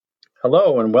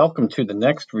Hello and welcome to the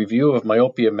next review of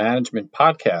Myopia Management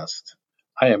Podcast.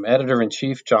 I am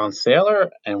Editor-in-Chief John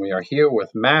Saylor, and we are here with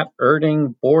Matt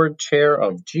Oerding, Board Chair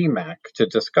of GMAC, to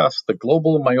discuss the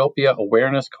Global Myopia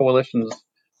Awareness Coalition's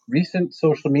recent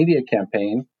social media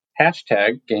campaign,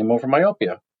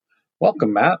 #GameOverMyopia.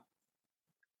 Welcome, Matt.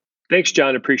 Thanks,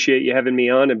 John. Appreciate you having me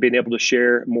on and being able to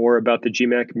share more about the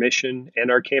GMAC mission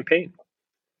and our campaign.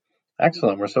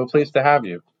 Excellent. We're so pleased to have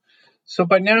you. So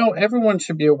by now, everyone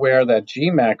should be aware that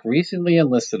GMAC recently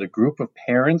enlisted a group of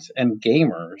parents and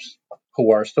gamers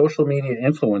who are social media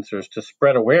influencers to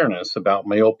spread awareness about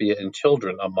myopia in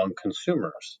children among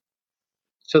consumers.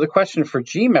 So the question for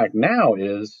GMAC now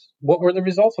is, what were the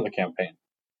results of the campaign?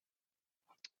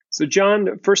 So,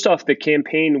 John, first off, the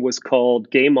campaign was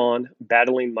called Game On,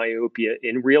 Battling Myopia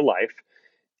in Real Life.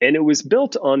 And it was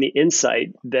built on the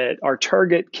insight that our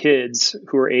target kids,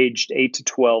 who are aged 8 to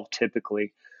 12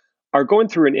 typically, are going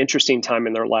through an interesting time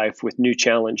in their life with new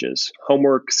challenges,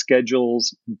 homework,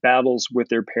 schedules, battles with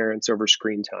their parents over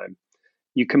screen time.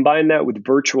 You combine that with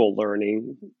virtual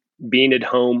learning, being at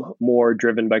home more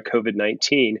driven by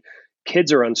COVID-19,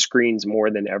 kids are on screens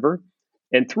more than ever.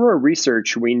 And through our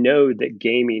research, we know that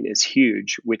gaming is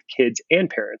huge with kids and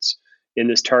parents in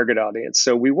this target audience.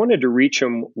 So we wanted to reach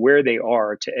them where they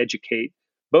are to educate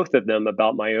both of them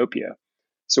about myopia.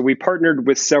 So we partnered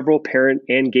with several parent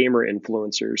and gamer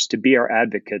influencers to be our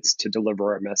advocates to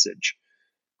deliver our message.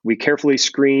 We carefully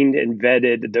screened and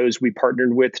vetted those we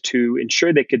partnered with to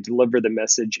ensure they could deliver the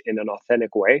message in an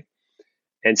authentic way.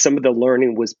 And some of the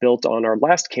learning was built on our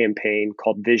last campaign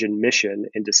called Vision Mission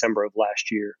in December of last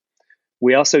year.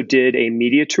 We also did a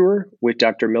media tour with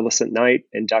Dr. Millicent Knight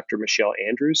and Dr. Michelle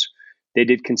Andrews. They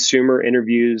did consumer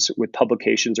interviews with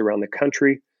publications around the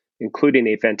country, including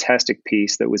a fantastic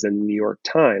piece that was in the New York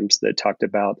Times that talked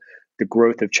about the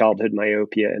growth of childhood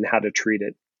myopia and how to treat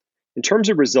it. In terms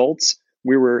of results,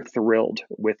 we were thrilled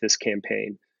with this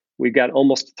campaign. We got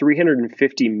almost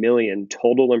 350 million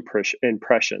total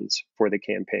impressions for the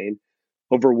campaign,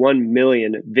 over 1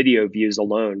 million video views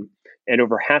alone, and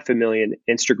over 500,000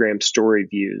 Instagram story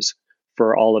views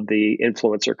for all of the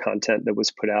influencer content that was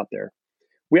put out there.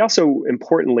 We also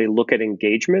importantly look at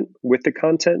engagement with the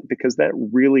content because that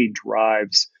really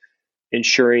drives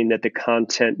ensuring that the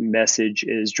content message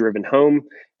is driven home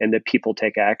and that people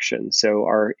take action. So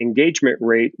our engagement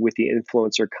rate with the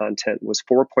influencer content was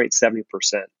 4.7%.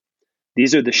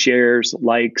 These are the shares,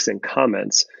 likes, and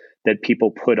comments that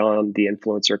people put on the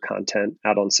influencer content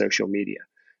out on social media.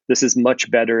 This is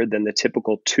much better than the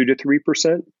typical 2 to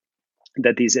 3%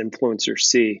 that these influencers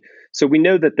see. So we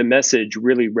know that the message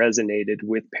really resonated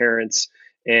with parents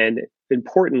and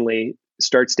importantly,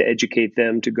 starts to educate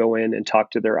them to go in and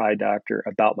talk to their eye doctor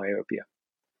about myopia.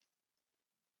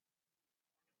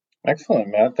 Excellent,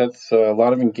 Matt. That's a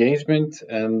lot of engagement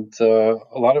and a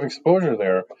lot of exposure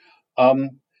there.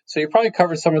 So you probably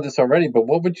covered some of this already, but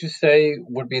what would you say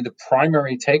would be the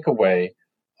primary takeaway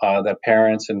that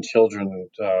parents and children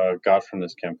got from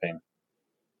this campaign?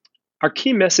 Our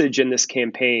key message in this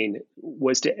campaign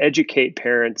was to educate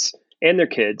parents and their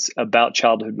kids about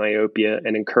childhood myopia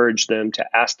and encourage them to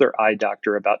ask their eye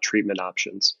doctor about treatment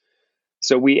options.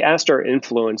 So we asked our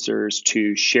influencers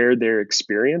to share their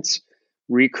experience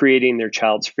recreating their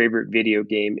child's favorite video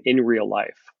game in real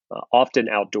life, often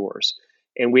outdoors.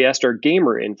 And we asked our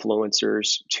gamer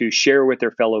influencers to share with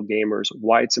their fellow gamers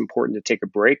why it's important to take a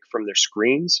break from their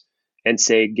screens and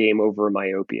say game over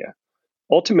myopia.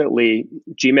 Ultimately,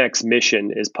 GMAC's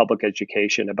mission is public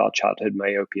education about childhood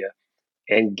myopia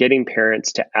and getting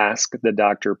parents to ask the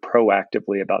doctor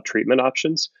proactively about treatment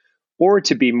options or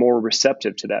to be more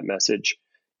receptive to that message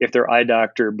if their eye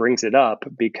doctor brings it up,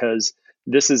 because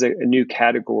this is a new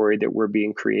category that we're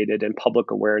being created and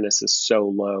public awareness is so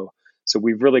low. So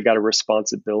we've really got a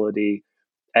responsibility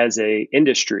as a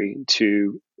industry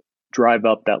to drive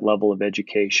up that level of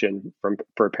education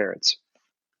for parents.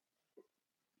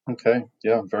 Okay,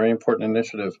 yeah, very important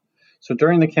initiative. So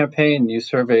during the campaign, you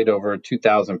surveyed over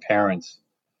 2,000 parents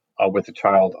with a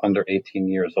child under 18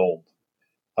 years old.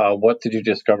 What did you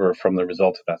discover from the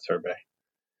results of that survey?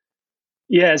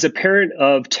 Yeah, as a parent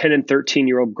of 10 and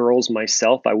 13-year-old girls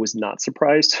myself, I was not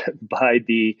surprised by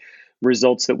the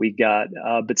results that we got.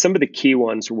 But some of the key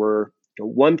ones were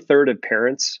 1/3 of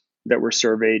parents that were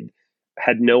surveyed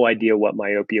had no idea what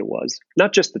myopia was.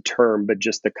 Not just the term, but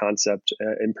just the concept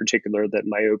in particular that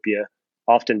myopia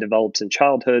often develops in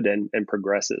childhood and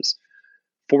progresses.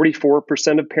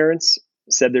 44% of parents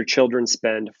said their children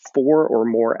spend 4 or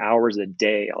more hours a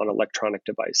day on electronic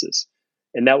devices.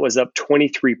 And that was up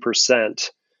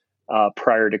 23%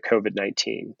 prior to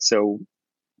COVID-19. So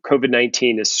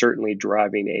COVID-19 is certainly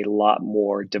driving a lot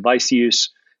more device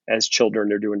use as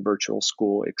children are doing virtual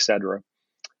school, etc.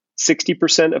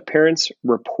 60% of parents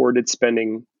reported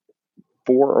spending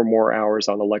 4 or more hours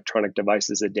on electronic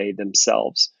devices a day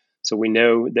themselves. So we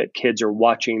know that kids are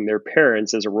watching their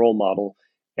parents as a role model,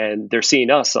 and they're seeing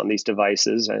us on these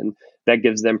devices, and that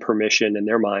gives them permission in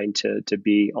their mind to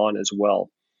be on as well.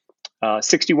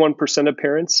 61% of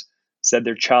parents said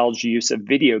their child's use of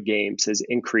video games has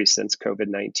increased since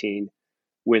COVID-19,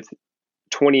 with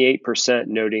 28%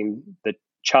 noting the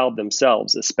child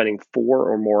themselves is spending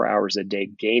 4 or more hours a day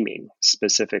gaming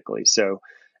specifically. So,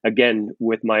 again,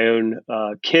 with my own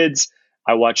kids,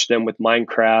 I watch them with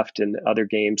Minecraft and other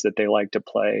games that they like to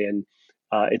play. And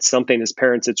it's something as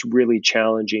parents, it's really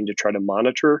challenging to try to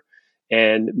monitor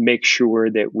and make sure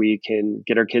that we can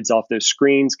get our kids off those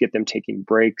screens, get them taking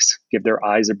breaks, give their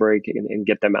eyes a break, and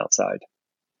get them outside.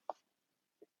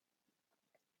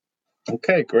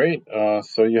 Okay, great.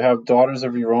 So you have daughters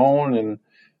of your own,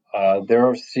 and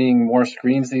they're seeing more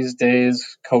screens these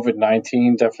days.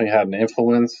 COVID-19 definitely had an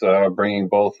influence, bringing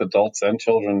both adults and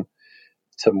children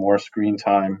to more screen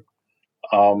time.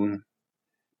 Um,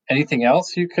 Anything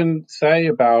else you can say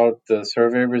about the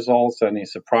survey results? Any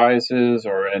surprises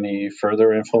or any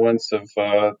further influence of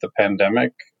the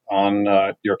pandemic on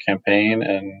your campaign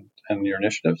and your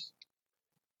initiatives?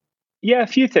 Yeah, a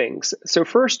few things. So,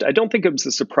 first, I don't think it was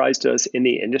a surprise to us in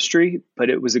the industry, but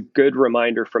it was a good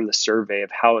reminder from the survey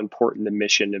of how important the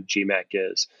mission of GMAC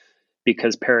is,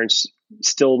 because parents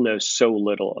still know so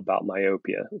little about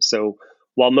myopia. So,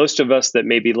 while most of us that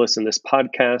maybe listen to this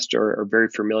podcast are very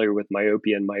familiar with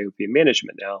myopia and myopia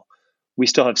management now, we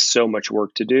still have so much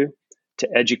work to do to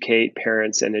educate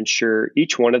parents and ensure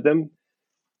each one of them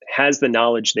has the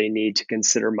knowledge they need to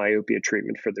consider myopia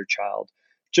treatment for their child,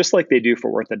 just like they do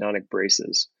for orthodontic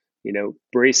braces. You know,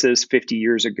 braces 50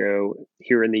 years ago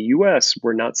here in the US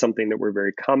were not something that were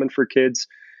very common for kids.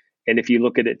 And if you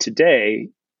look at it today,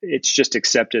 it's just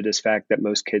accepted as fact that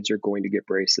most kids are going to get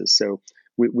braces. So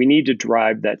we need to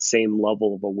drive that same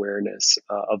level of awareness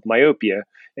of myopia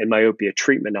and myopia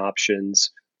treatment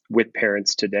options with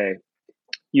parents today.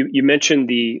 You mentioned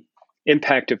the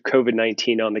impact of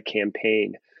COVID-19 on the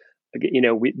campaign.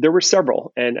 There were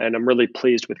several, and I'm really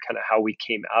pleased with kind of how we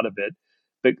came out of it.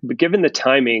 But given the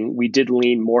timing, we did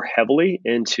lean more heavily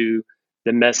into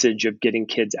the message of getting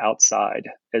kids outside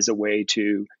as a way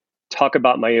to talk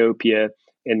about myopia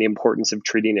and the importance of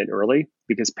treating it early,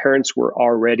 because parents were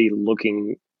already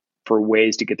looking for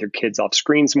ways to get their kids off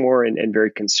screens more and very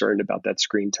concerned about that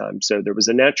screen time. So there was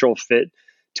a natural fit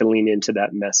to lean into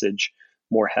that message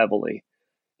more heavily.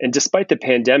 And despite the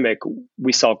pandemic,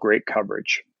 we saw great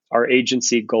coverage. Our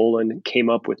agency, Golan,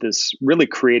 came up with this really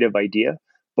creative idea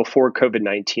before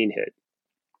COVID-19 hit.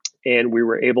 And we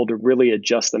were able to really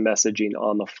adjust the messaging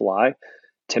on the fly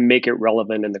to make it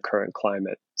relevant in the current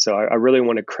climate. So I really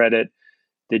want to credit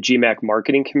the GMAC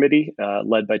marketing committee,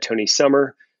 led by Tony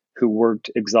Summer, who worked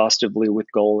exhaustively with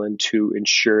Golan to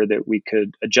ensure that we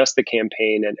could adjust the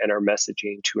campaign and our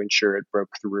messaging to ensure it broke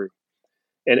through.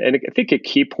 And I think a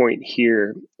key point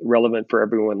here, relevant for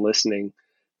everyone listening,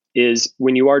 is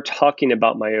when you are talking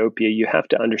about myopia, you have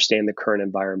to understand the current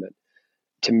environment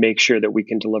to make sure that we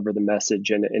can deliver the message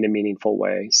in a meaningful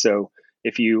way. So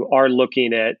if you are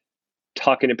looking at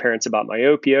talking to parents about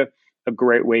myopia, a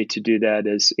great way to do that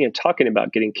is talking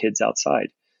about getting kids outside.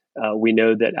 We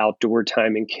know that outdoor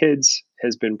time in kids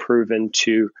has been proven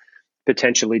to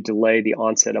potentially delay the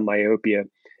onset of myopia.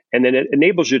 And then it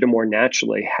enables you to more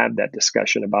naturally have that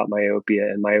discussion about myopia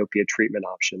and myopia treatment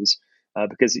options,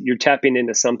 because you're tapping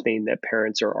into something that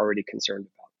parents are already concerned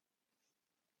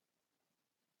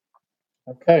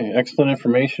about. Okay, excellent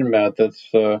information, Matt.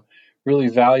 That's really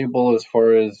valuable as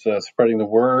far as spreading the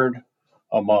word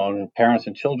among parents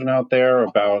and children out there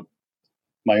about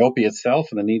myopia itself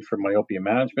and the need for myopia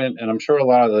management. And I'm sure a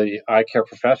lot of the eye care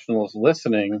professionals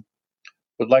listening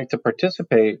would like to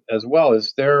participate as well.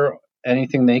 Is there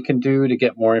anything they can do to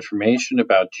get more information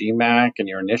about GMAC and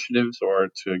your initiatives, or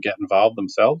to get involved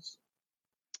themselves?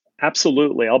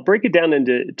 Absolutely. I'll break it down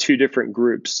into two different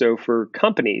groups. So for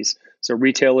companies, so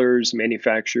retailers,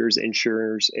 manufacturers,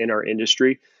 insurers in our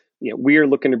industry, we are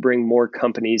looking to bring more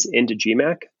companies into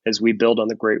GMAC as we build on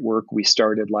the great work we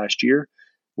started last year.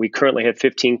 We currently have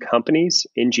 15 companies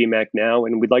in GMAC now,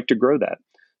 and we'd like to grow that.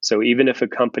 So even if a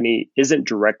company isn't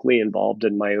directly involved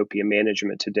in myopia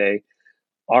management today,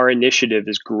 our initiative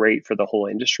is great for the whole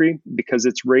industry because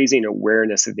it's raising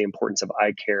awareness of the importance of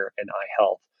eye care and eye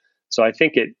health. So I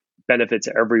think it benefits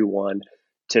everyone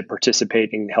to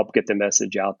participate and help get the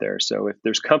message out there. So if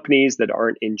there's companies that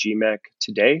aren't in GMAC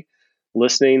today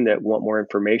listening that want more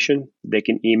information, they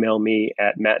can email me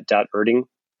at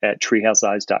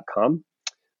matt.oerding@treehouseeyes.com.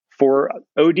 For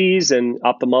ODs and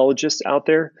ophthalmologists out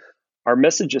there, our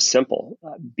message is simple.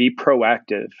 Be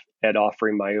proactive at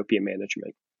offering myopia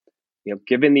management.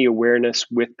 Given the awareness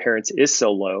with parents is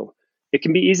so low, it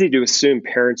can be easy to assume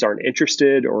parents aren't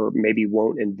interested or maybe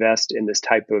won't invest in this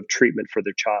type of treatment for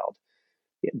their child.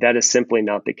 That is simply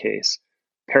not the case.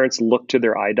 Parents look to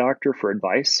their eye doctor for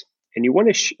advice, and you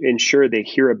want to ensure they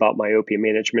hear about myopia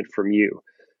management from you,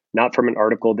 not from an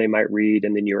article they might read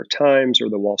in the New York Times or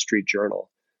the Wall Street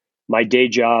Journal. My day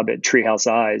job at Treehouse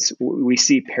Eyes, we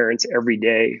see parents every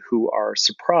day who are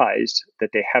surprised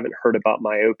that they haven't heard about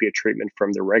myopia treatment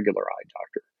from their regular eye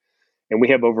doctor. And we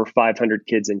have over 500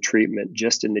 kids in treatment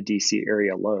just in the DC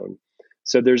area alone.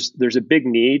 So there's a big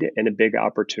need and a big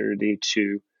opportunity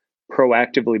to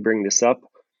proactively bring this up.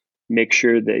 Make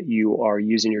sure that you are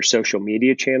using your social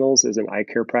media channels as an eye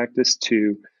care practice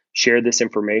to share this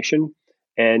information.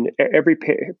 And every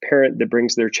parent that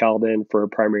brings their child in for a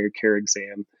primary care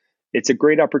exam, it's a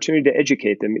great opportunity to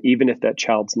educate them, even if that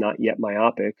child's not yet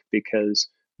myopic, because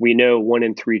we know 1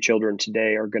 in 3 children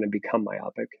today are going to become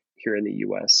myopic here in the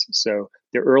US. So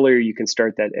the earlier you can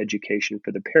start that education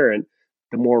for the parent,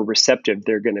 the more receptive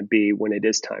they're going to be when it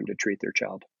is time to treat their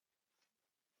child.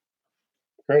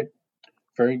 Great.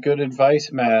 Very good advice,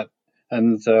 Matt.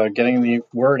 And getting the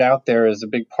word out there is a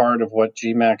big part of what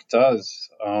GMAC does.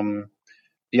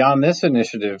 Beyond this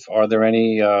initiative, are there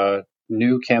any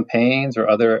new campaigns or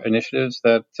other initiatives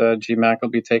that GMAC will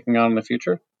be taking on in the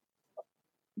future?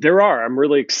 There are. I'm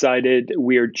really excited.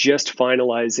 We are just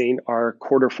finalizing our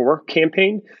Q4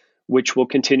 campaign, which will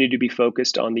continue to be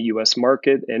focused on the US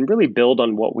market and really build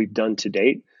on what we've done to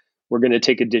date. We're going to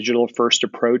take a digital first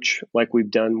approach like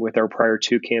we've done with our prior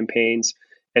 2 campaigns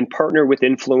and partner with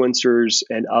influencers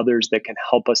and others that can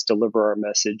help us deliver our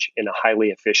message in a highly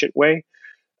efficient way.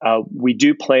 We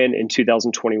do plan in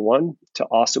 2021 to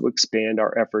also expand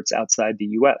our efforts outside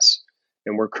the US.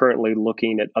 And we're currently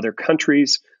looking at other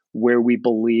countries where we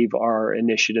believe our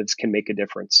initiatives can make a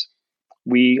difference.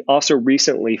 We also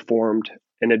recently formed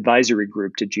an advisory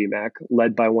group to GMAC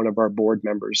led by one of our board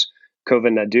members, Kova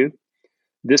Nadu.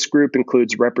 This group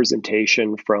includes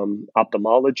representation from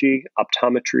ophthalmology,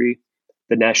 optometry,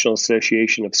 the National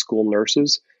Association of School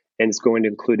Nurses, and it's going to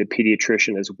include a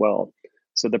pediatrician as well.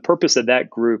 So the purpose of that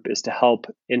group is to help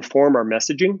inform our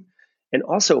messaging and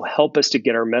also help us to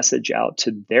get our message out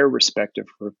to their respective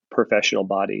professional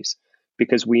bodies,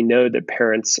 because we know that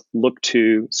parents look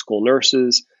to school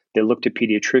nurses, they look to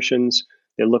pediatricians,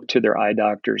 they look to their eye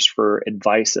doctors for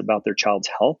advice about their child's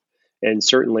health and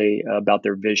certainly about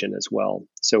their vision as well.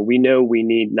 So we know we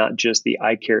need not just the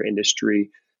eye care industry,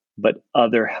 but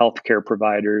other healthcare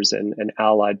providers and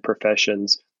allied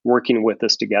professions working with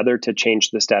us together to change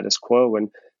the status quo and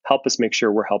help us make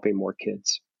sure we're helping more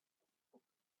kids.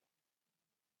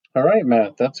 All right,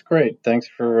 Matt, that's great. Thanks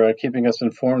for keeping us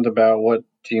informed about what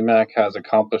GMAC has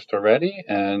accomplished already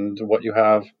and what you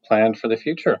have planned for the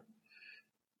future.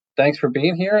 Thanks for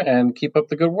being here and keep up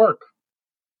the good work.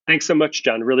 Thanks so much,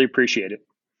 John. Really appreciate it.